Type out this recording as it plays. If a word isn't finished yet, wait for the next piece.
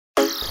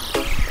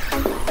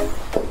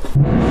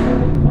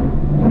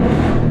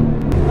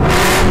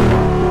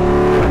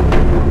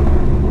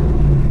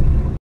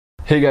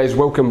Hey guys,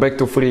 welcome back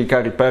to Free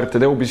Car Repair.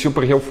 Today will be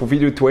super helpful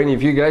video to any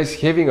of you guys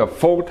having a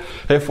Ford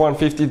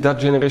F-150 that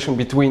generation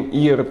between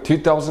year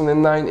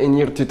 2009 and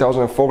year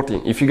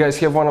 2014. If you guys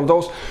have one of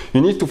those, you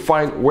need to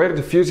find where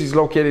the fuse is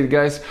located,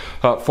 guys,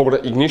 for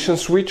the ignition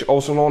switch,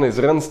 also known as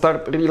run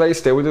start relay.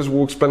 Stay with us,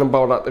 we'll explain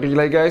about that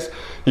relay, guys.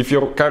 If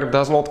your car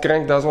does not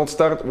crank, does not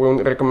start, we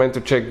would recommend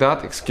to check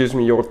that, excuse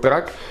me, your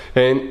truck.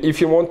 And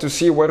if you want to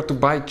see where to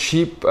buy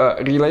cheap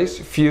relays,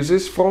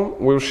 fuses from,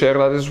 we'll share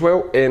that as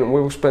well, and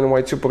we'll explain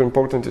why it's super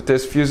important to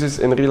test fuses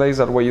and relays,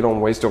 that way you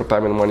don't waste your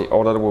time and money.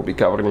 All that will be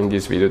covered in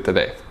this video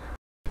today.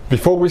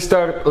 Before we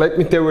start, let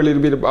me tell you a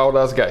little bit about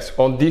us, guys.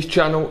 On this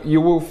channel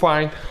you will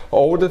find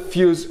all the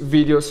fuse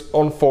videos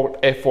on Ford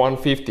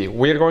F-150.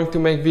 We're going to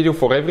make video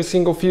for every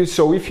single fuse,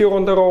 so if you're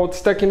on the road,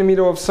 stuck in the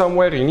middle of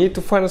somewhere, you need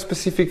to find a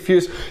specific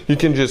fuse, you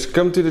can just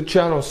come to the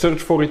channel, search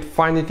for it,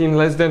 find it in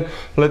less than,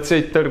 let's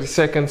say, 30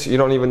 seconds. You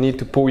don't even need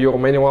to pull your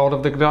manual out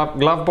of the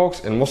glove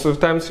box, and most of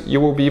the times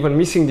you will be even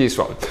missing this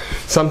one.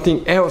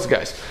 Something else,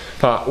 guys,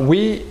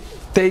 we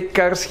take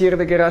cars here at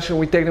the garage and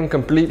we take them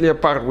completely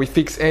apart. We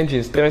fix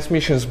engines,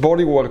 transmissions,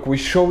 bodywork. We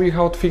show you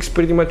how to fix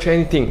pretty much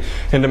anything.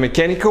 And the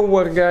mechanical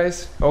work,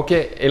 guys,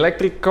 okay,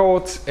 electric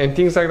codes and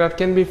things like that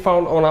can be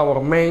found on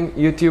our main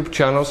YouTube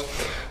channels.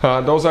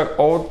 Those are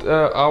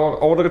our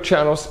older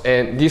channels,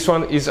 and this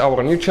one is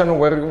our new channel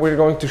where we're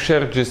going to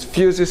share just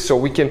fuses, so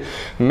we can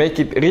make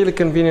it really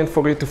convenient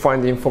for you to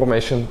find the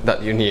information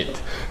that you need.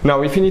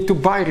 Now, if you need to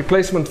buy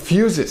replacement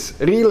fuses,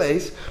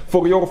 relays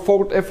for your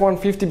Ford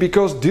F-150,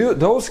 because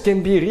those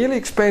can be really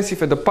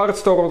expensive at the parts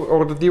store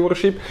or the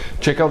dealership,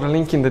 check out the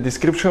link in the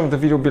description of the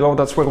video below.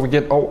 That's where we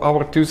get all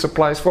our tool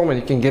supplies from, and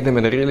you can get them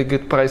at a really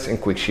good price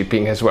and quick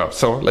shipping as well.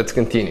 So let's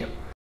continue.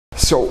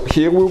 So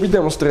here we'll be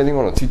demonstrating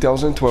on a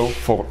 2012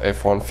 Ford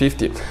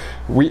F-150.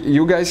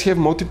 You guys have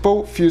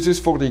multiple fuses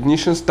for the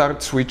ignition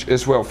start switch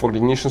as well. For the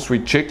ignition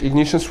switch, check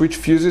ignition switch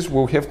fuses,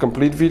 we'll have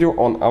complete video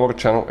on our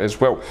channel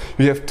as well.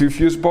 We have two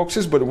fuse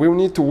boxes, but we'll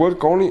need to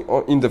work only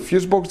in the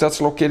fuse box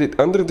that's located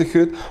under the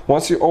hood.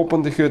 Once you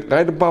open the hood,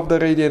 right above the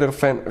radiator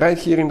fan, right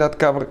here in that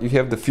cover, you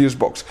have the fuse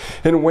box.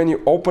 And when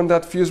you open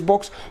that fuse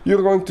box,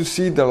 you're going to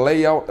see the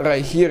layout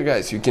right here,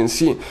 guys. You can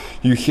see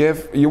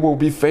you will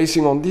be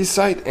facing on this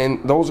side,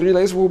 and those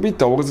relays will be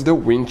towards the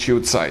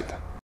windshield side.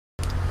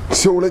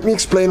 So let me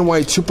explain why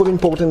it's super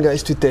important,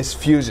 guys, to test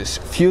fuses.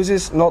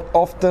 Fuses, not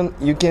often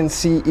you can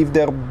see if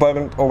they're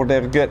burnt or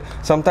they're good.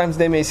 Sometimes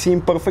they may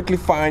seem perfectly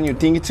fine, you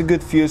think it's a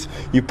good fuse,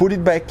 you put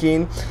it back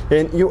in,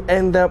 and you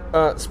end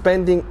up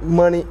spending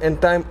money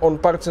and time on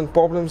parts and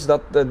problems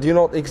that do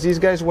not exist,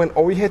 guys, when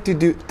all you had to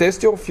do,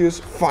 test your fuse,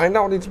 find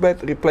out it's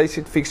bad, replace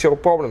it, fix your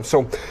problem.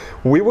 So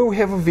we will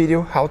have a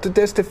video how to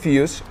test a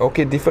fuse,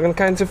 okay, different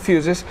kinds of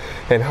fuses,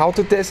 and how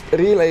to test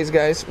relays,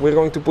 guys. We're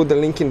going to put the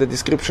link in the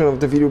description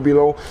of the video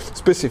below,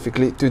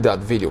 specifically to that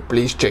video.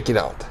 Please check it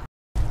out.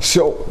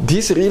 So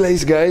these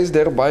relays, guys,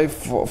 they're by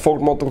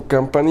Ford Motor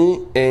Company,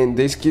 and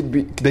they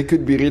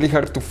could be really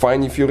hard to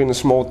find if you're in a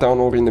small town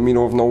or in the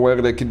middle of nowhere.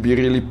 They could be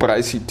really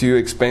pricey, too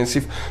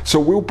expensive.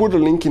 So we'll put a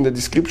link in the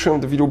description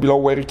of the video below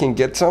where you can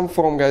get some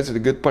from, guys, at a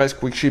good price,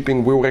 quick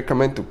shipping. We'll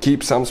recommend to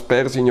keep some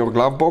spares in your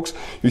glove box.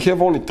 You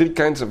have only 3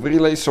 kinds of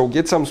relays, so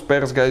get some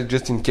spares, guys,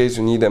 just in case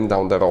you need them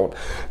down the road.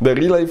 The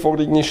relay for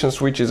the ignition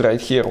switch is right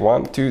here.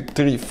 1, 2,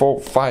 3, 4,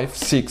 5,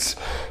 6,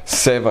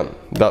 7.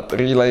 That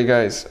relay,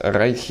 guys,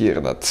 right here,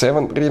 that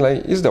 7th relay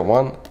is the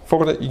one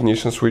for the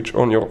ignition switch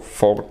on your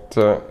Ford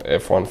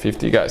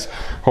F-150, guys.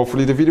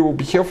 Hopefully the video will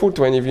be helpful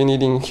to any of you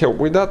needing help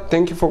with that.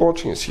 Thank you for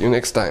watching, see you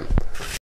next time.